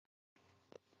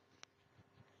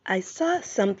I saw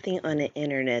something on the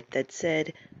internet that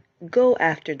said, go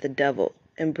after the devil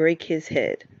and break his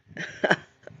head.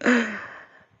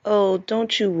 Oh,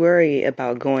 don't you worry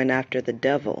about going after the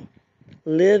devil.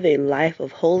 Live a life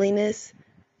of holiness,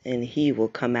 and he will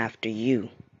come after you.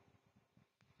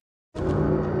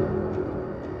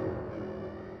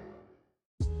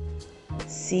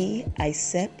 See, I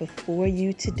set before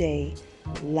you today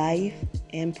life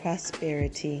and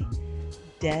prosperity,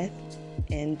 death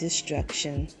and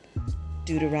destruction.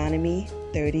 Deuteronomy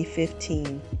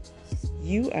 30:15.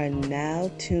 You are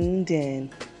now tuned in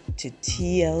to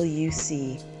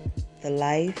TLUC, the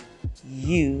life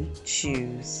you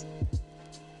choose.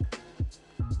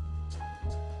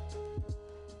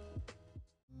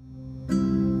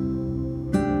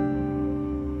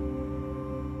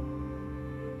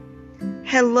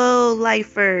 Hello,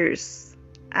 lifers.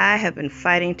 I have been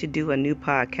fighting to do a new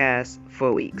podcast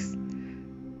for weeks.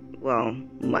 Well,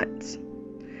 months.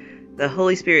 The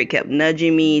Holy Spirit kept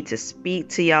nudging me to speak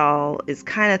to y'all. It's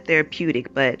kind of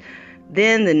therapeutic, but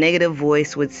then the negative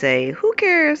voice would say, who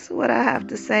cares what I have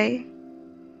to say?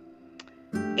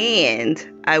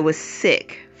 And I was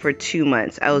sick for 2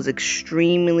 months. I was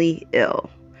extremely ill.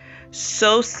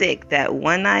 So sick that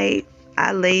one night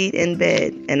I laid in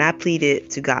bed and I pleaded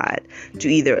to God to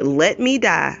either let me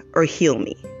die or heal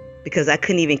me because I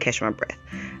couldn't even catch my breath.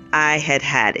 I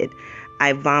had it.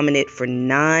 I vomited for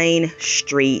 9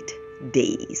 straight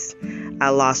days. I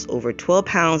lost over 12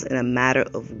 pounds in a matter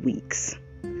of weeks.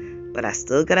 But I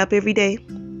still got up every day,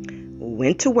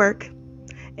 went to work,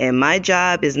 and my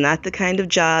job is not the kind of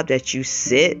job that you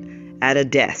sit at a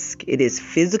desk. It is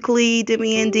physically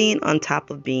demanding on top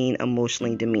of being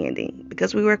emotionally demanding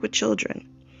because we work with children.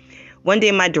 One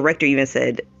day my director even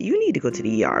said, you need to go to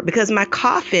the ER because my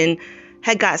coughing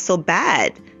had got so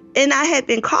bad. And I had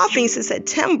been coughing since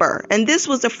September, and this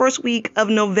was the first week of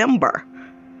November.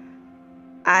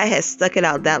 I had stuck it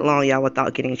out that long, y'all,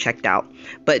 without getting checked out.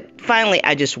 But finally,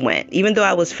 I just went. Even though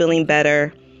I was feeling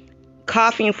better,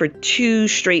 coughing for 2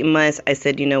 straight months, I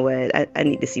said, you know what? I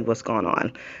need to see what's going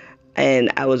on.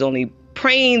 And I was only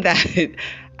praying that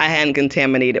I hadn't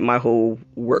contaminated my whole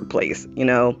workplace,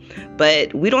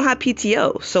 But we don't have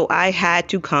PTO, so I had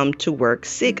to come to work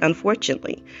sick,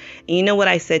 unfortunately. And you know what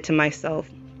I said to myself?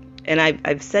 And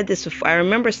I've said this before. I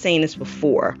remember saying this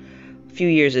before a few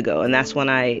years ago, and that's when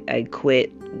I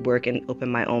quit work and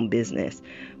opened my own business.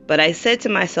 But I said to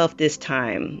myself this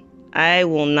time, I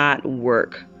will not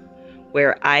work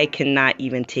where I cannot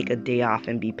even take a day off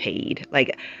and be paid.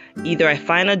 Like, either I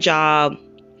find a job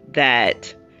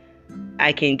that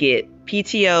I can get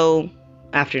PTO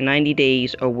after 90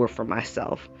 days or work for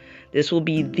myself. This will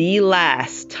be the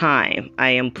last time I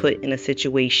am put in a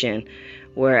situation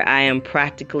where I am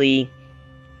practically,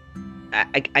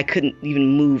 I couldn't even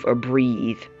move or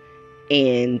breathe,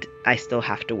 and I still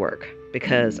have to work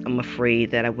because I'm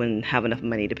afraid that I wouldn't have enough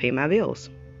money to pay my bills.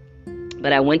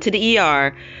 But I went to the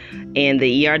ER, and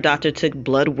the ER doctor took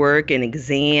blood work and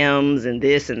exams and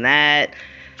this and that.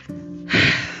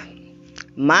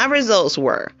 My results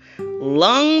were,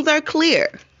 lungs are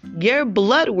clear. Your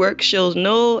blood work shows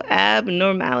no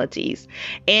abnormalities,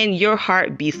 and your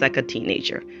heart beats like a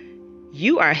teenager.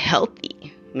 You are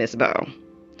healthy, Miss Bow.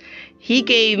 He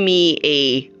gave me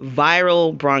a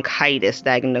viral bronchitis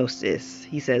diagnosis.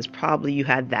 He says, probably you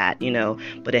had that,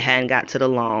 but it hadn't got to the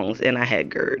lungs, and I had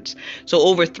GERDs. So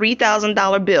over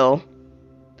 $3,000 bill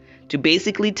to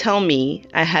basically tell me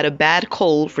I had a bad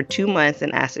cold for 2 months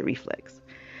and acid reflux.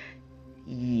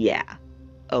 Yeah,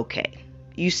 okay.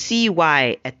 You see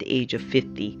why at the age of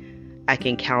 50, I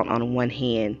can count on one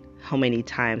hand how many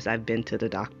times I've been to the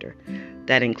doctor.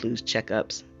 That includes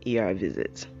checkups, ER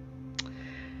visits.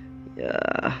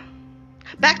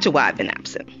 Back to why I've been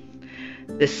absent.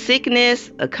 The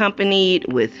sickness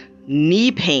accompanied with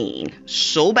knee pain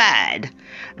so bad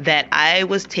that I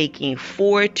was taking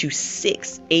 4 to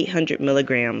 6 800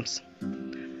 milligrams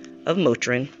of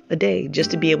Motrin a day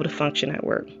just to be able to function at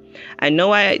work. I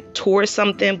know I tore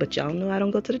something, but y'all know I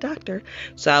don't go to the doctor.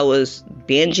 So I was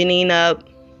binging up,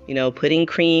 putting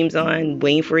creams on,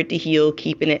 waiting for it to heal,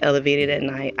 keeping it elevated at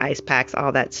night, ice packs,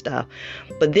 all that stuff.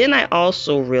 But then I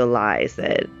also realized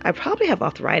that I probably have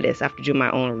arthritis after doing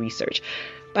my own research.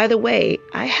 By the way,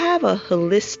 I have a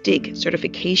holistic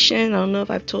certification. I don't know if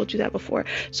I've told you that before.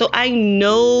 So I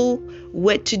know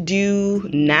what to do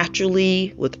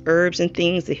naturally with herbs and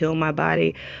things to heal my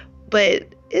body. But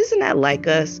isn't that like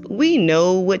us? We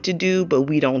know what to do, but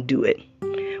we don't do it.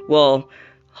 Well,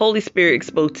 Holy Spirit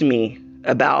spoke to me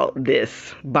about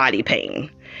this body pain.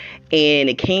 And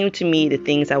it came to me the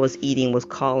things I was eating was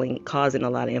causing a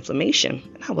lot of inflammation.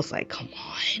 And I was like, come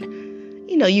on.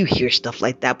 You hear stuff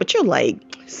like that, but you're like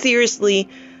Seriously,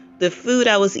 the food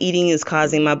I was eating is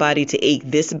causing my body to ache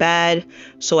this bad.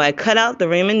 So I cut out the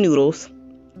ramen noodles.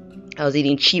 I was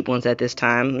eating cheap ones at this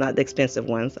time, not the expensive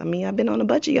ones. I mean, I've been on a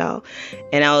budget, y'all.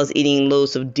 And I was eating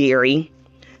loads of dairy.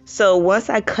 So once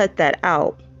I cut that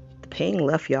out, the pain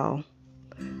left, y'all.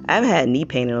 I haven't had knee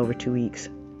pain in over 2 weeks.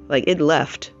 Like, it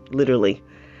left, literally.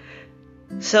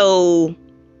 So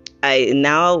I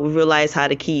now realize how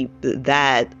to keep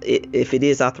that. If it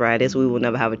is arthritis, we will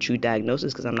never have a true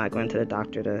diagnosis because I'm not going to the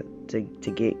doctor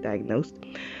to get diagnosed.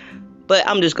 But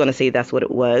I'm just going to say that's what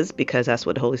it was because that's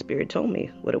what the Holy Spirit told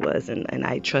me what it was. And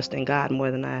I trust in God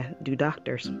more than I do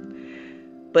doctors.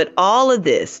 But all of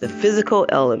this, the physical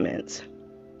elements,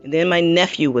 and then my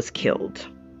nephew was killed.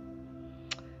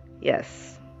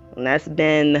 Yes. And that's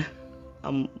been,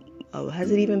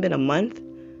 has it even been a month?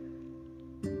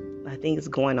 I think it's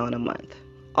going on a month.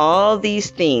 All these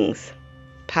things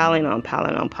piling on,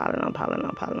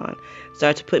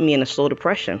 start to put me in a slow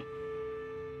depression.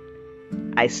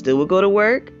 I still would go to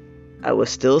work. I would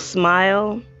still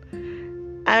smile.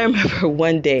 I remember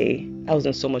one day, I was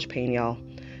in so much pain, y'all.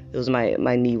 It was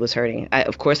my knee was hurting.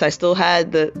 Of course, I still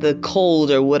had the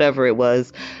cold or whatever it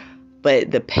was,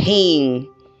 but the pain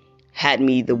had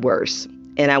me the worst.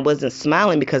 And I wasn't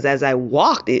smiling because as I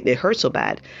walked, it hurt so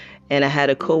bad. And I had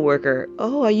a coworker,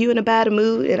 "Oh, are you in a bad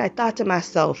mood?" And I thought to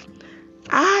myself,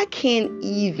 I can't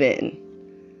even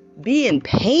be in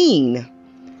pain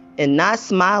and not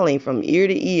smiling from ear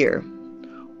to ear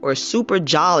or super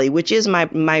jolly, which is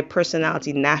my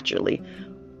personality naturally,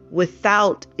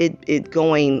 without it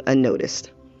going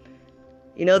unnoticed.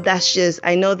 You know,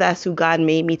 I know that's who God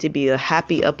made me to be, a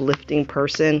happy, uplifting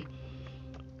person.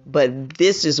 But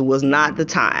this just was not the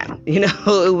time. You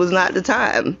know, it was not the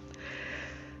time.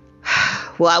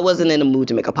 Well, I wasn't in the mood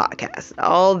to make a podcast.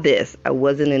 All this, I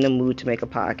wasn't in the mood to make a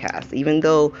podcast. Even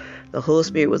though the Holy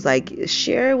Spirit was like,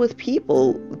 share it with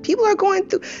people. People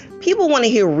want to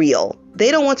hear real.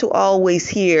 They don't want to always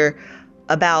hear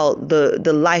about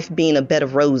the life being a bed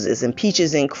of roses and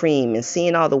peaches and cream and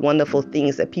seeing all the wonderful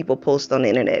things that people post on the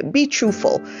internet. Be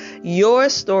truthful. Your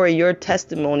story, your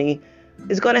testimony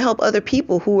is going to help other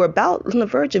people who are about on the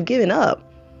verge of giving up.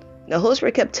 The Holy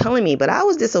Spirit kept telling me, but I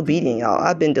was disobedient, y'all.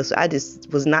 I just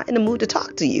was not in the mood to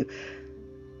talk to you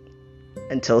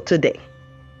until today.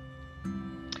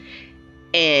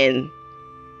 And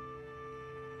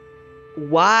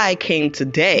why I came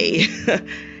today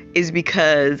is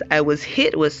because I was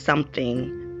hit with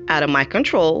something out of my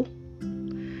control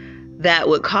that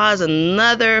would cause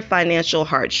another financial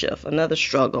hardship, another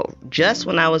struggle, just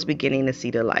when I was beginning to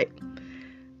see the light.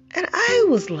 And I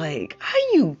was like,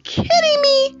 are you kidding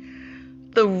me?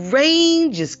 The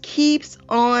rain just keeps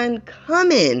on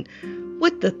coming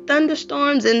with the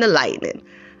thunderstorms and the lightning.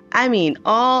 I mean,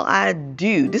 all I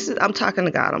do, I'm talking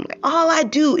to God. I'm like, all I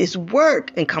do is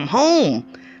work and come home.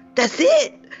 That's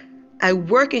it. I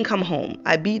work and come home.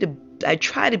 I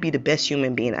try to be the best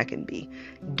human being I can be.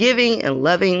 Giving and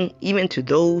loving, even to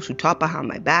those who talk behind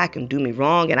my back and do me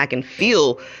wrong. And I can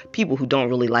feel people who don't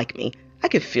really like me. I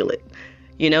can feel it.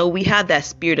 You know, we have that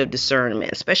spirit of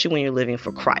discernment, especially when you're living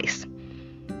for Christ.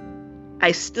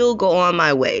 I still go on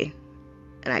my way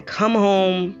and I come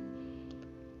home.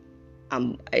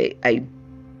 I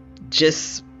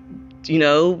just,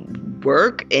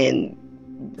 work and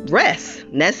rest.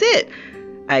 And that's it.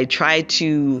 I try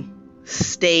to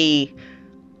stay,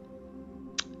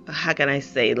 how can I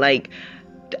say, like,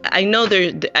 I know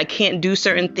I can't do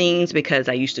certain things because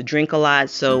I used to drink a lot.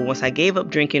 So once I gave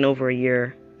up drinking over a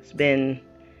year, it's been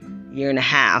a year and a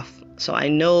half. So I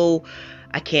know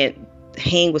I can't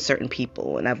hang with certain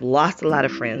people, and I've lost a lot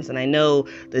of friends. And I know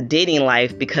the dating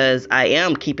life, because I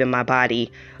am keeping my body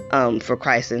for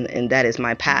Christ, and that is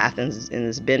my path, and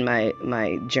it's been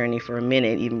my journey for a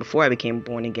minute, even before I became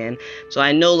born again. So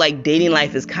I know, like, dating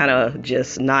life is kind of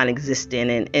just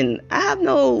non-existent, and I have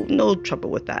no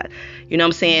trouble with that. You know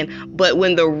what I'm saying? But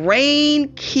when the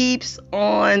rain keeps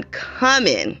on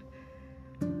coming,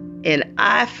 and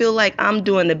I feel like I'm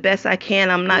doing the best I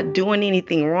can, I'm not doing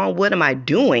anything wrong, what am I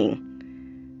doing?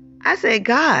 I said,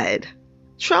 God,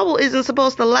 trouble isn't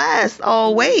supposed to last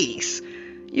always.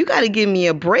 You got to give me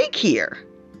a break here.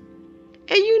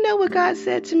 And you know what God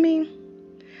said to me?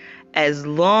 As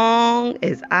long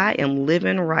as I am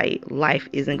living right, life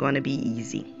isn't going to be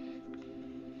easy.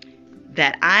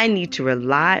 That I need to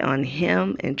rely on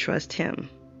Him and trust Him.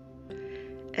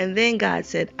 And then God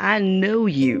said, I know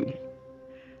you.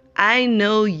 I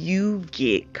know you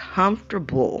get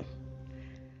comfortable.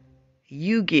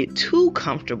 You get too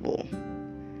comfortable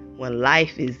when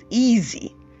life is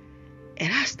easy.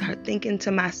 And I start thinking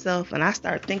to myself, and I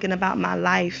start thinking about my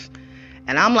life,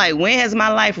 And I'm like, when has my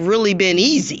life really been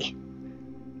easy?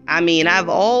 I mean, I've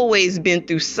always been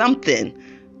through something,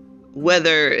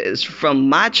 whether it's from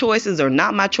my choices or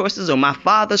not my choices, or my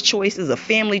father's choices or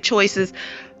family choices.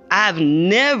 I've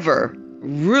never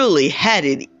really had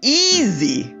it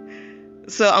easy.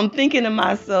 So I'm thinking to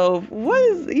myself, what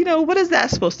is that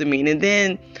supposed to mean? And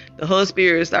then the Holy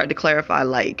Spirit started to clarify,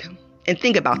 and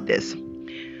think about this.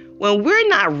 When we're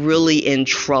not really in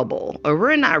trouble, or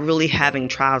we're not really having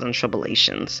trials and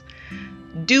tribulations,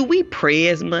 do we pray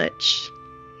as much?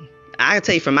 I can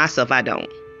tell you for myself, I don't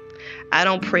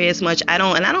pray as much. And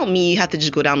I don't mean you have to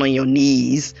just go down on your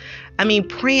knees. I mean,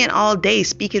 praying all day,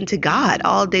 speaking to God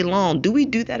all day long. Do we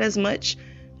do that as much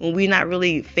when we're not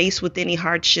really faced with any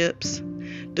hardships?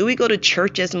 Do we go to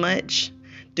church as much?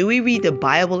 Do we read the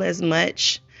Bible as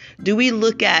much? Do we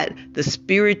look at the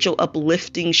spiritual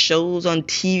uplifting shows on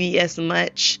TV as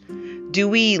much? Do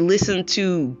we listen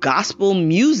to gospel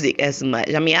music as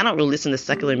much? I mean, I don't really listen to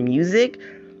secular music,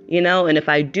 and if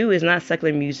I do, it's not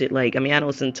secular music. I don't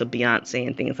listen to Beyonce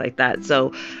and things like that.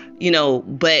 So,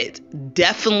 but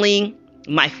definitely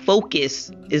my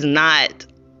focus is not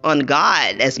on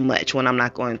God as much when I'm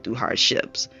not going through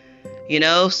hardships,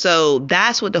 So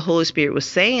that's what the Holy Spirit was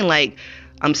saying.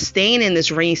 I'm staying in this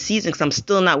rainy season because I'm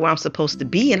still not where I'm supposed to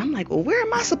be. And I'm like, well, where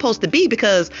am I supposed to be?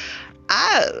 Because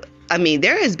I mean,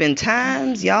 there has been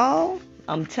times, y'all,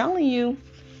 I'm telling you,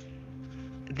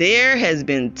 there has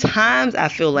been times I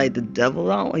feel like the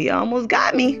devil, he almost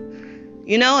got me,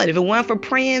 and if it weren't for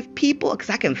praying people, because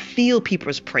I can feel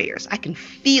people's prayers. I can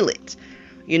feel it,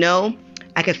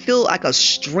 I can feel like a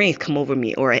strength come over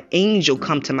me, or an angel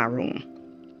come to my room.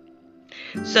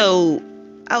 So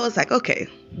I was like, okay,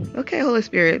 Holy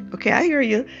Spirit. Okay, I hear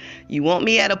you. You want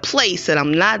me at a place that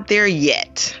I'm not there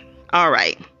yet. All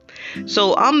right.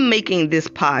 So I'm making this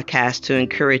podcast to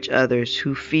encourage others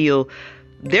who feel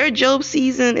their Job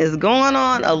season is going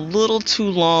on a little too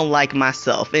long, like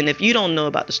myself. And if you don't know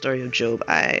about the story of Job,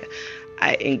 I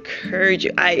encourage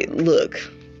you.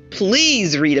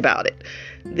 Please read about it.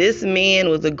 This man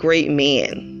was a great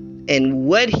man, and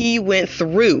what he went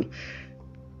through,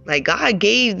 God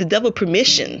gave the devil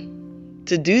permission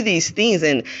to do these things,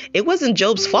 and it wasn't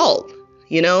Job's fault,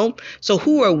 So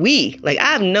who are we?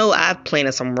 I've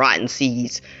planted some rotten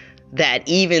seeds that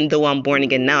even though I'm born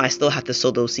again now, I still have to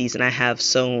sow those seeds, and I have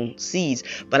sown seeds.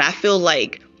 But I feel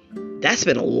like that's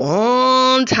been a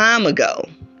long time ago.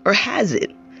 Or has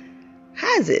it?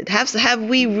 Have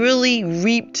we really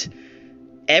reaped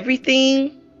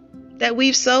everything that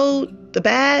we've sowed? The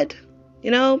bad?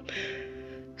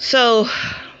 So,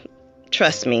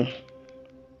 trust me.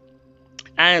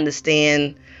 I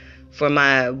understand for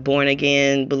my born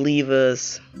again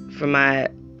believers, for my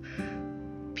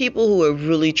people who are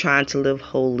really trying to live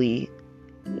holy.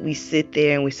 We sit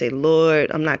there and we say,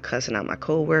 Lord, I'm not cussing out my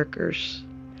coworkers.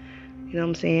 You know what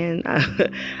I'm saying?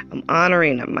 I'm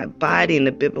honoring my body in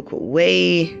a biblical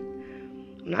way.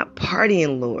 I'm not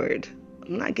partying, Lord.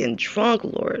 I'm not getting drunk,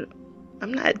 Lord.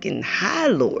 I'm not getting high,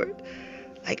 Lord.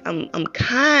 I'm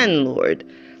kind, Lord.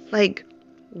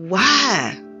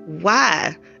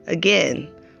 Why? Again,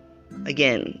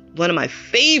 one of my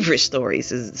favorite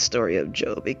stories is the story of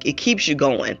Job. It keeps you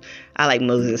going. I like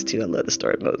Moses too. I love the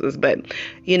story of Moses. But,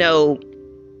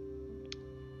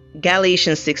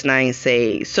 Galatians 6:9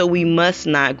 say, so we must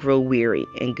not grow weary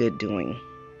in good doing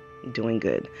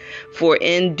good. For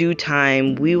in due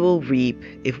time we will reap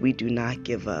if we do not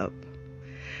give up.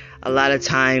 A lot of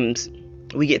times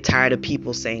we get tired of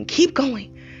people saying, keep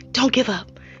going, don't give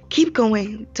up. Keep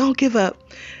going, don't give up.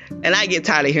 And I get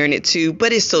tired of hearing it too,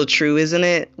 but it's so true, isn't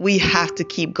it? We have to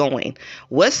keep going.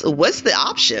 What's the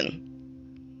option?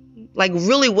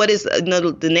 Really, what is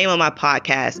the name of my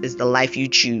podcast is The Life You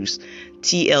Choose,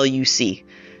 TLUC.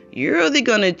 You're either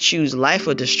going to choose life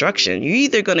or destruction. You're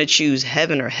either going to choose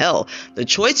heaven or hell. The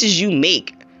choices you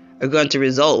make are going to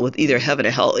result with either heaven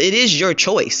or hell. It is your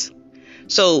choice.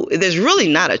 So there's really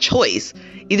not a choice.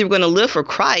 Either we're going to live for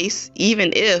Christ,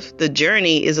 even if the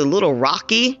journey is a little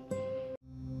rocky,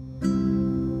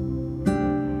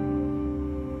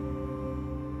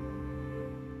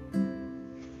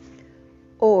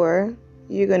 or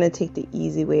you're going to take the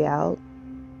easy way out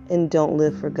and don't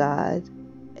live for God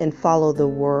and follow the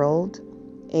world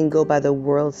and go by the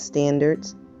world's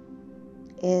standards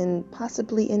and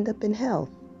possibly end up in hell.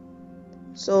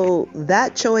 So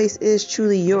that choice is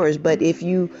truly yours. But if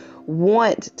you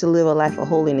want to live a life of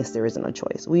holiness, there isn't a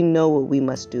choice. We know what we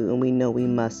must do, and we know we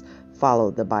must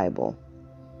follow the Bible.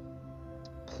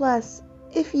 Plus,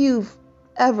 if you've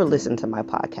ever listened to my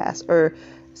podcast or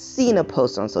seen a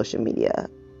post on social media,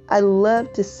 I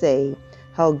love to say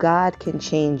how God can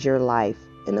change your life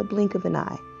in a blink of an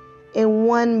eye. In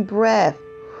one breath,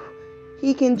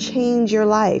 He can change your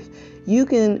life. You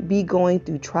can be going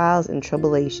through trials and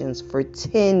tribulations for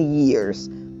 10 years.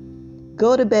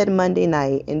 Go to bed Monday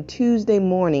night and Tuesday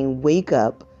morning, wake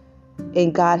up,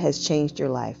 and God has changed your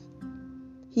life.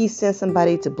 He sent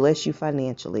somebody to bless you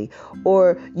financially,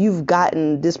 or you've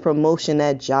gotten this promotion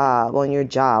at job, on your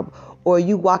job, or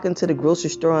you walk into the grocery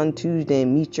store on Tuesday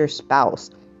and meet your spouse.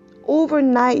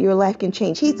 Overnight, your life can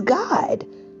change. He's God.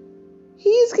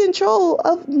 He's in control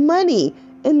of money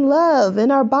and love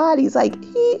and our bodies. Like,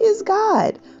 He is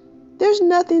God. There's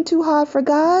nothing too hard for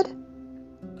God.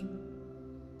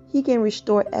 He can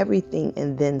restore everything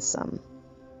and then some.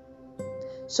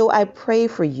 So I pray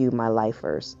for you, my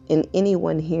lifers, and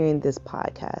anyone hearing this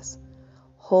podcast.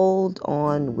 Hold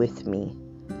on with me.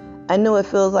 I know it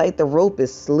feels like the rope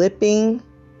is slipping,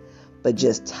 but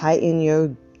just tighten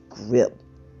your grip.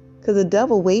 Because the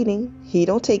devil waiting, he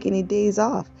don't take any days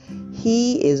off.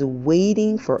 He is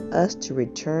waiting for us to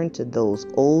return to those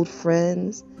old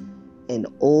friends and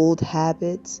old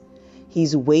habits.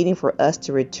 He's waiting for us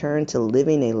to return to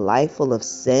living a life full of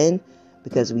sin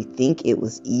because we think it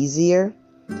was easier.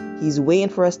 He's waiting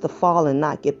for us to fall and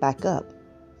not get back up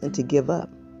and to give up.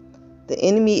 The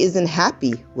enemy isn't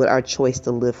happy with our choice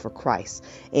to live for Christ,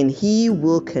 and he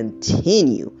will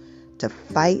continue to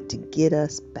fight to get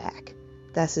us back.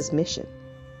 That's his mission,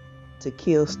 to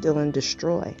kill, steal, and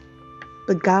destroy.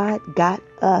 But God got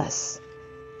us.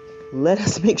 Let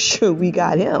us make sure we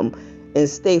got him and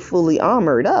stay fully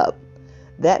armored up.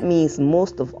 That means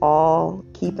most of all,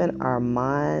 keeping our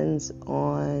minds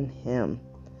on him.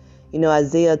 You know,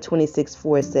 Isaiah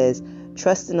 26:4 says,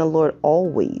 trust in the Lord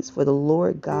always, for the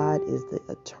Lord God is the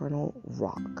eternal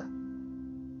rock.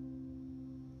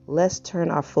 Let's turn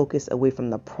our focus away from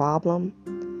the problem.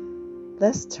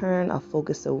 Let's turn our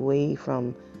focus away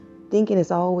from thinking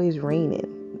it's always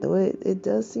raining. Though it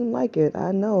does seem like it.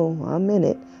 I know, I'm in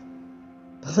it.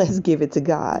 But let's give it to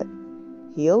God.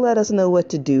 He'll let us know what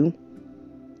to do.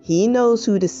 He knows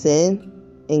who to send.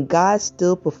 And God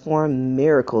still performed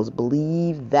miracles.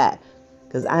 Believe that.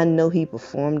 Because I know he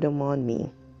performed them on me.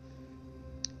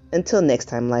 Until next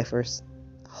time, lifers.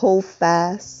 Hold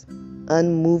fast,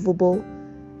 unmovable,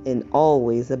 and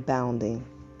always abounding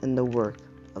in the work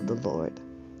of the Lord.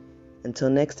 Until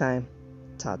next time,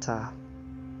 ta-ta.